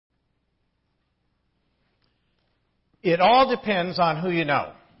It all depends on who you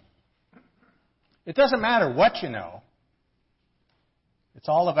know. It doesn't matter what you know. It's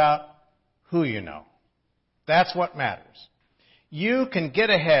all about who you know. That's what matters. You can get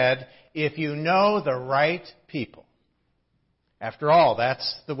ahead if you know the right people. After all,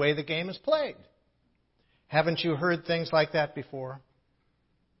 that's the way the game is played. Haven't you heard things like that before?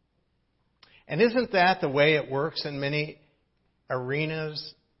 And isn't that the way it works in many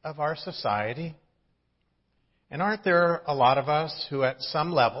arenas of our society? And aren't there a lot of us who at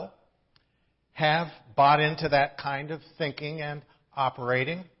some level have bought into that kind of thinking and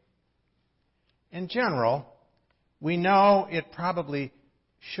operating? In general, we know it probably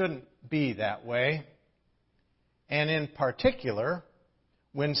shouldn't be that way. And in particular,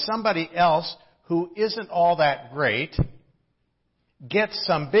 when somebody else who isn't all that great gets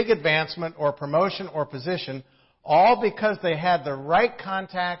some big advancement or promotion or position, all because they had the right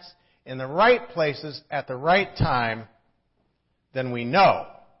contacts in the right places at the right time, then we know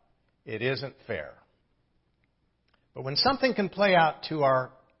it isn't fair. But when something can play out to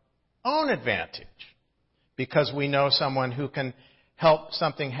our own advantage, because we know someone who can help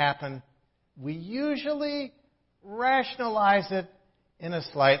something happen, we usually rationalize it in a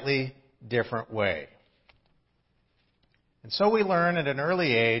slightly different way. And so we learn at an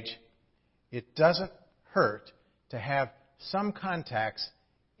early age, it doesn't hurt to have some contacts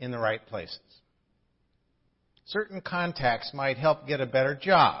in the right places. Certain contacts might help get a better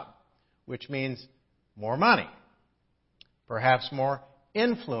job, which means more money, perhaps more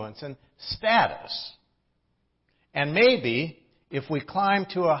influence and status. And maybe, if we climb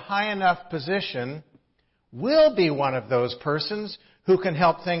to a high enough position, we'll be one of those persons who can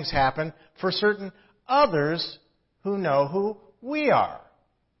help things happen for certain others who know who we are.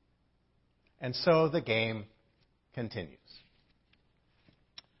 And so the game continues.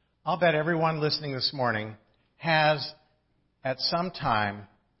 I'll bet everyone listening this morning has, at some time,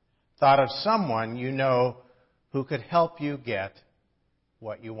 thought of someone you know who could help you get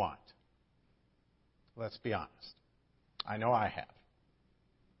what you want. Let's be honest. I know I have.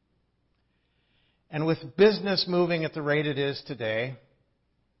 And with business moving at the rate it is today,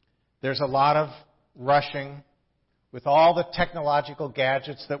 there's a lot of rushing with all the technological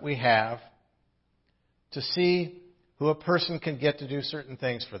gadgets that we have to see who a person can get to do certain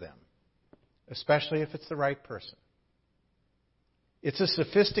things for them, especially if it's the right person. It's a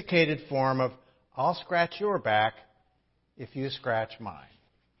sophisticated form of, I'll scratch your back if you scratch mine.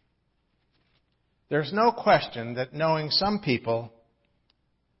 There's no question that knowing some people,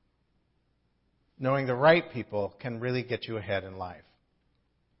 knowing the right people, can really get you ahead in life.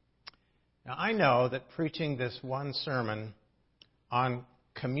 Now, I know that preaching this one sermon on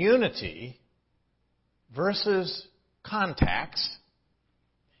community versus contacts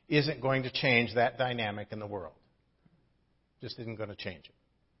isn't going to change that dynamic in the world. Just isn't going to change it.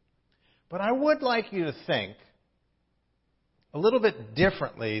 But I would like you to think a little bit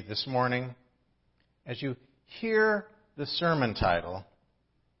differently this morning as you hear the sermon title,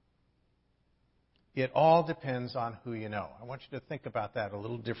 It All Depends on Who You Know. I want you to think about that a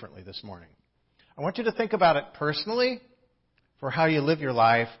little differently this morning. I want you to think about it personally for how you live your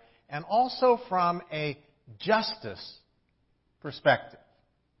life, and also from a justice perspective.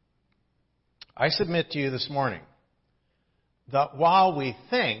 I submit to you this morning that while we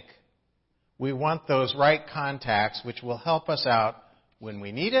think we want those right contacts which will help us out when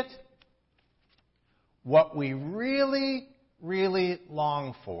we need it, what we really, really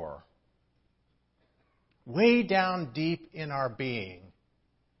long for, way down deep in our being,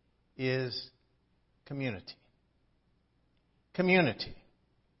 is community. Community.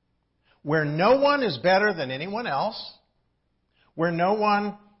 Where no one is better than anyone else, where no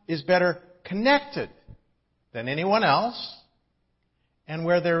one is better connected than anyone else, and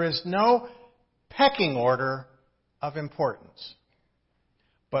where there is no pecking order of importance,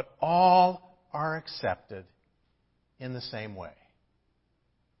 but all are accepted in the same way.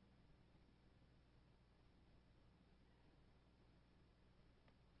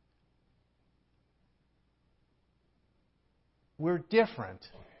 We're different,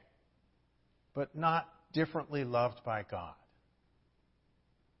 but not differently loved by God.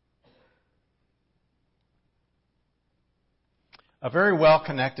 A very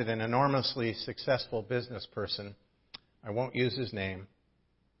well-connected and enormously successful business person, I won't use his name,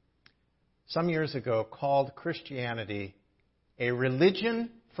 some years ago called Christianity a religion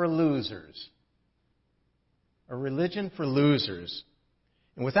for losers. A religion for losers.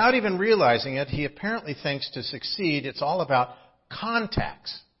 And without even realizing it, he apparently thinks to succeed, it's all about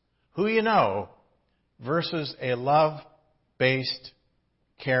contacts, who you know, versus a love-based,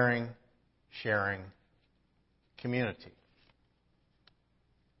 caring, sharing community.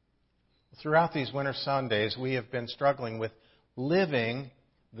 Throughout these winter Sundays, we have been struggling with living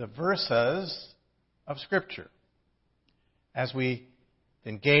the verses of Scripture as we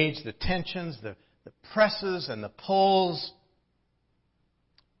engage the tensions, the presses and the pulls,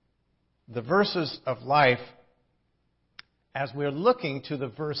 the verses of life, as we're looking to the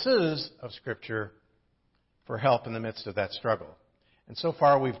verses of Scripture for help in the midst of that struggle. And so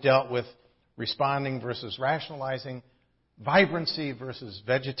far we've dealt with responding versus rationalizing, vibrancy versus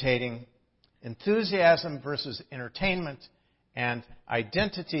vegetating, enthusiasm versus entertainment, and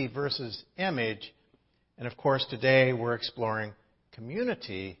identity versus image. And of course today we're exploring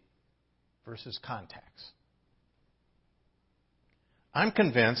community versus contacts. I'm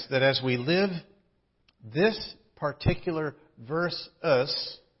convinced that as we live this particular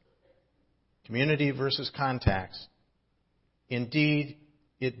versus, community versus contacts, indeed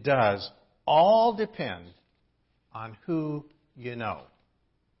it does all depend on who you know.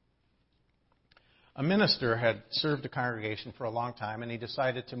 A minister had served a congregation for a long time, and he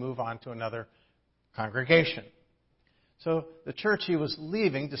decided to move on to another congregation. So the church he was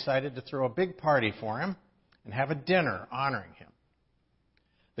leaving decided to throw a big party for him and have a dinner honoring him.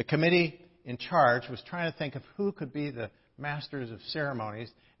 The committee in charge was trying to think of who could be the masters of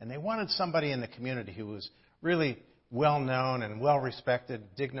ceremonies, and they wanted somebody in the community who was really well known and well respected,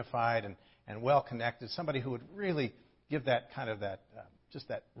 dignified, and well connected, somebody who would really give that kind of just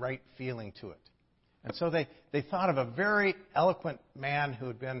that right feeling to it. And so they thought of a very eloquent man who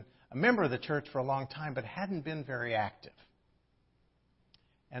had been a member of the church for a long time but hadn't been very active.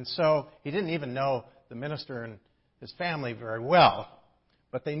 And so he didn't even know the minister and his family very well,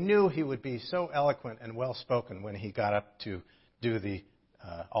 but they knew he would be so eloquent and well-spoken when he got up to do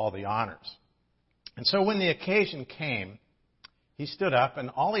all the honors. And so when the occasion came, he stood up,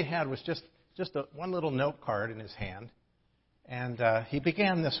 and all he had was just one little note card in his hand, and he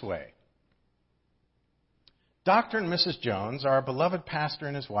began this way. Dr. and Mrs. Jones, our beloved pastor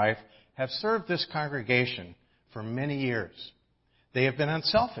and his wife, have served this congregation for many years. They have been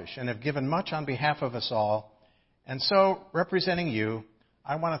unselfish and have given much on behalf of us all. And so, representing you,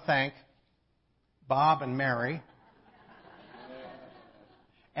 I want to thank Bob and Mary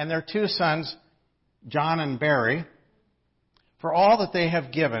and their two sons, John and Barry, for all that they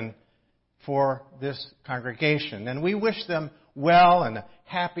have given for this congregation. And we wish them well and a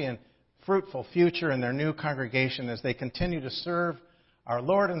happy and fruitful future in their new congregation as they continue to serve our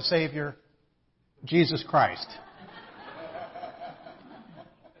Lord and Savior, Jesus Christ.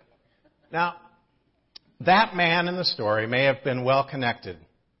 Now, that man in the story may have been well connected,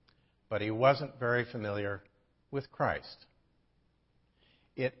 but he wasn't very familiar with Christ.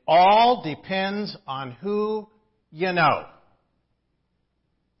 It all depends on who you know.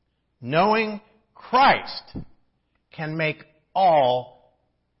 Knowing Christ can make all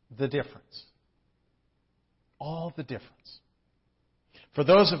the difference. All the difference. For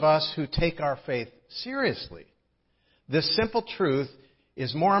those of us who take our faith seriously, this simple truth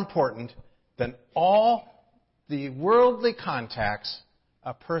is more important than all the worldly contacts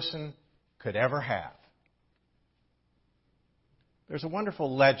a person could ever have. There's a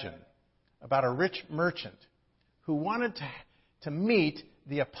wonderful legend about a rich merchant who wanted to meet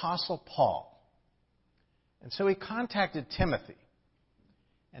the Apostle Paul. And so he contacted Timothy.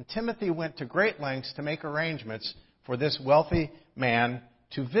 And Timothy went to great lengths to make arrangements for this wealthy man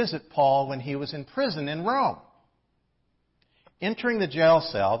to visit Paul when he was in prison in Rome. Entering the jail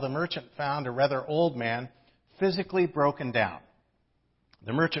cell, the merchant found a rather old man physically broken down.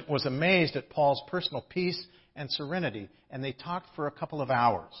 The merchant was amazed at Paul's personal peace and serenity, and they talked for a couple of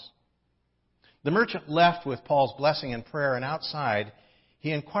hours. The merchant left with Paul's blessing and prayer, and outside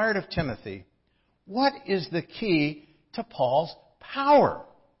he inquired of Timothy, "What is the key to Paul's power?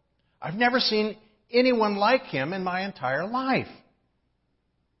 I've never seen anyone like him in my entire life."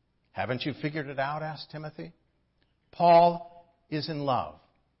 "Haven't you figured it out?" asked Timothy. "Paul is in love.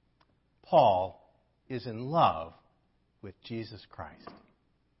 Paul is in love with Jesus Christ."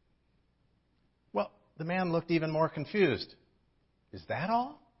 Well, the man looked even more confused. "Is that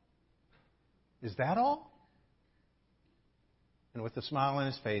all? Is that all?" And with a smile on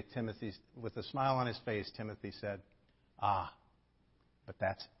his face, Timothy said, "Ah, but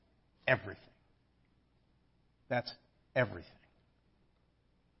that's everything. That's everything."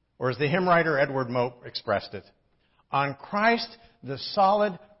 Or as the hymn writer Edward Mote expressed it, "On Christ, the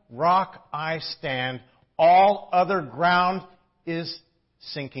solid rock I stand. All other ground is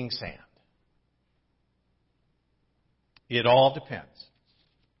sinking sand." It all depends.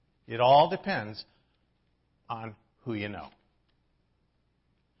 It all depends on who you know.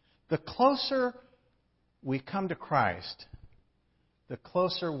 The closer we come to Christ, the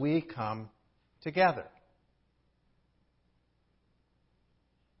closer we come together.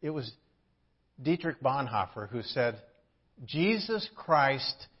 It was Dietrich Bonhoeffer who said, Jesus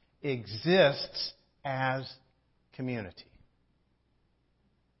Christ exists as community.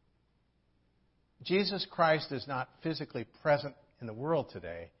 Jesus Christ is not physically present in the world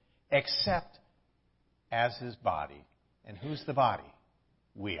today, except as His body. And who's the body?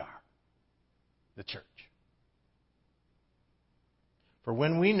 We are. The church. For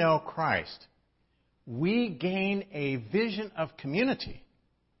when we know Christ, we gain a vision of community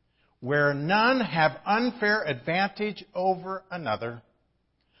where none have unfair advantage over another,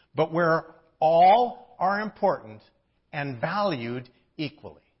 but where all are important and valued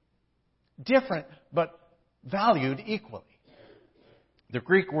equally. Different, but valued equally. The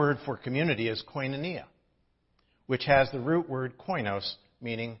Greek word for community is koinonia, which has the root word koinos,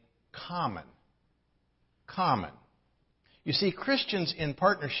 meaning common. Common. You see, Christians in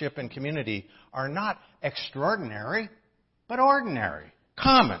partnership and community are not extraordinary, but ordinary.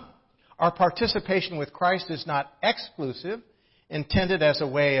 Common. Our participation with Christ is not exclusive, intended as a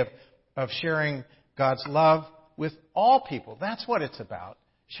way of sharing God's love with all people. That's what it's about.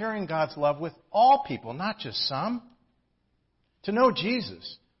 Sharing God's love with all people, not just some. To know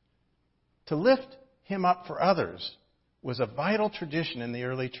Jesus, to lift Him up for others, was a vital tradition in the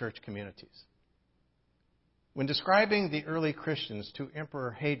early church communities. When describing the early Christians to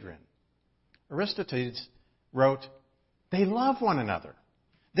Emperor Hadrian, Aristides wrote, "They love one another.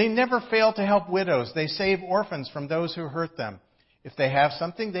 They never fail to help widows. They save orphans from those who hurt them. If they have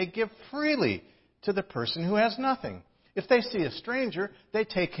something, they give freely to the person who has nothing. If they see a stranger, they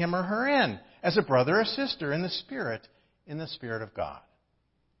take him or her in, as a brother or sister in the Spirit of God."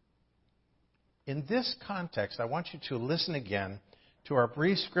 In this context, I want you to listen again to our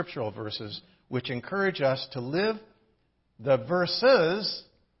brief scriptural verses which encourage us to live the verses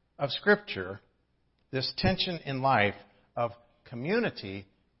of Scripture, this tension in life of community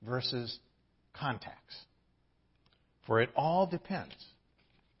versus contacts. For it all depends.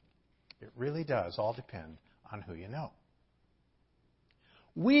 It really does all depend on who you know.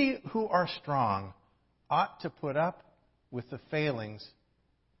 We who are strong ought to put up with the failings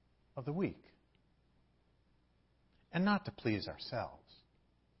of the weak and not to please ourselves.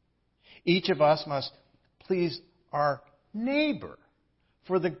 Each of us must please our neighbor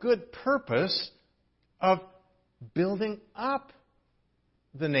for the good purpose of building up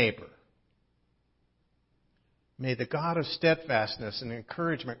the neighbor. May the God of steadfastness and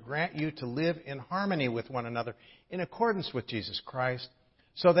encouragement grant you to live in harmony with one another in accordance with Jesus Christ,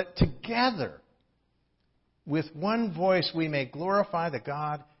 so that together, with one voice, we may glorify the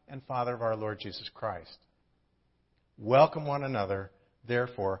God and Father of our Lord Jesus Christ. Welcome one another,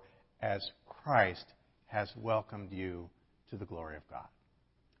 therefore, as Christ has welcomed you to the glory of God.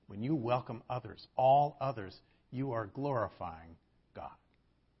 When you welcome others, all others, you are glorifying God.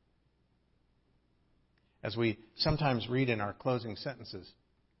 As we sometimes read in our closing sentences,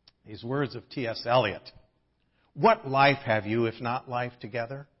 these words of T.S. Eliot, "What life have you if not life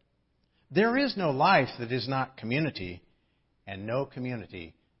together? There is no life that is not community, and no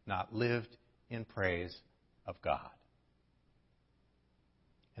community not lived in praise of God."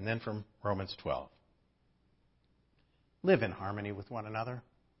 And then from Romans 12. Live in harmony with one another.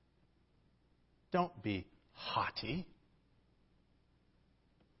 Don't be haughty,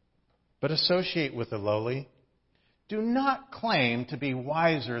 but associate with the lowly. Do not claim to be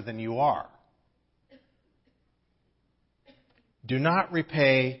wiser than you are. Do not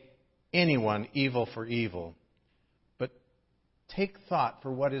repay anyone evil for evil, but take thought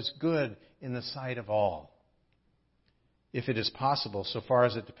for what is good in the sight of all. If it is possible, so far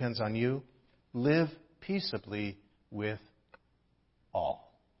as it depends on you, live peaceably with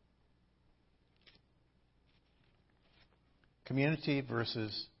all. Community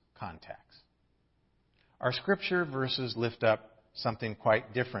versus contacts. Our scripture verses lift up something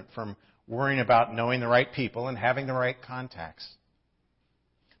quite different from worrying about knowing the right people and having the right contacts.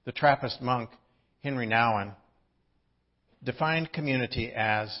 The Trappist monk Henry Nouwen defined community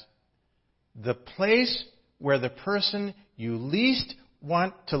as the place where the person you least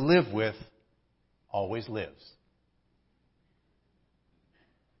want to live with always lives.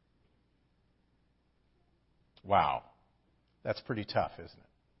 Wow. That's pretty tough, isn't it?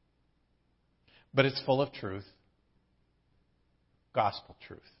 But it's full of truth. Gospel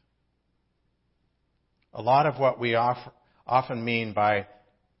truth. A lot of what we often mean by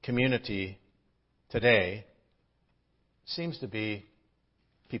community today seems to be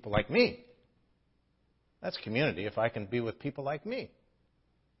people like me. That's community if I can be with people like me.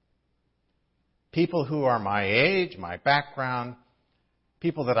 People who are my age, my background,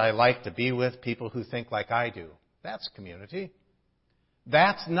 people that I like to be with, people who think like I do. That's community.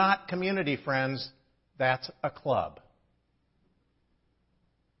 That's not community, friends. That's a club.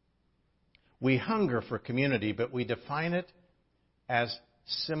 We hunger for community, but we define it as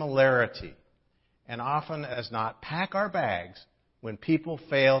similarity, and often as not pack our bags when people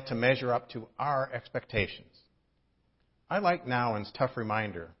fail to measure up to our expectations. I like Nouwen's tough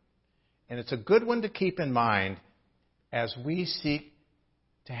reminder, and it's a good one to keep in mind as we seek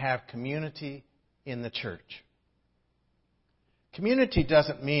to have community in the church. Community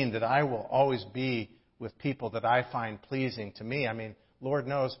doesn't mean that I will always be with people that I find pleasing to me. I mean, Lord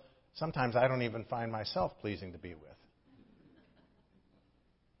knows, sometimes I don't even find myself pleasing to be with.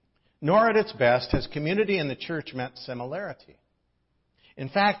 Nor at its best has community in the church meant similarity. In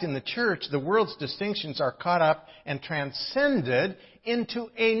fact, in the church, the world's distinctions are caught up and transcended into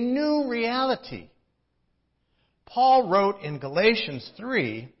a new reality. Paul wrote in Galatians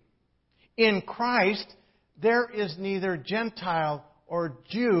 3, "In Christ there is neither Gentile or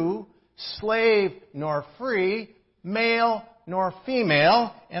Jew, slave nor free, male nor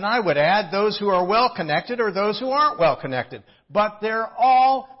female," and I would add those who are well connected or those who aren't well connected, but they're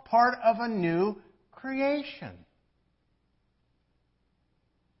all part of a new creation.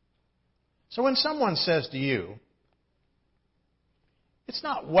 So when someone says to you, it's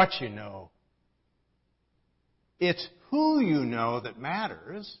not what you know, it's who you know that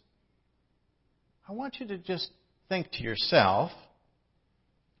matters, I want you to just think to yourself,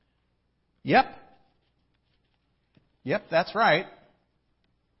 yep, that's right.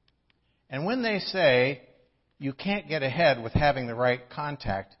 And when they say you can't get ahead with having the right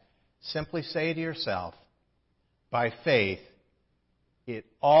contact, simply say to yourself, by faith, it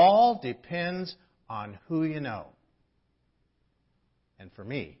all depends on who you know. And for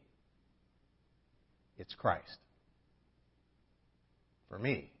me, it's Christ. For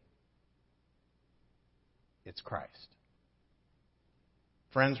me, it's Christ.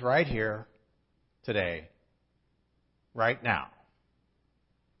 Friends, right here, today, right now,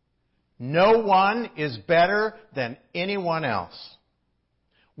 no one is better than anyone else.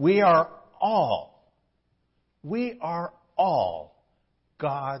 We are all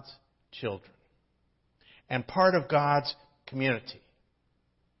God's children and part of God's community,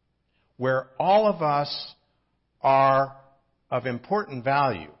 where all of us are of important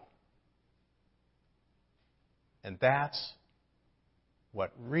value. And that's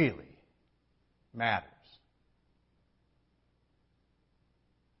what really matters.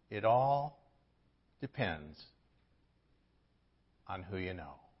 It all depends on who you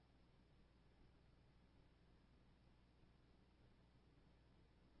know.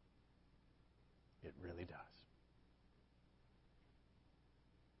 It really does.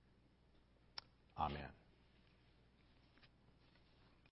 Amen.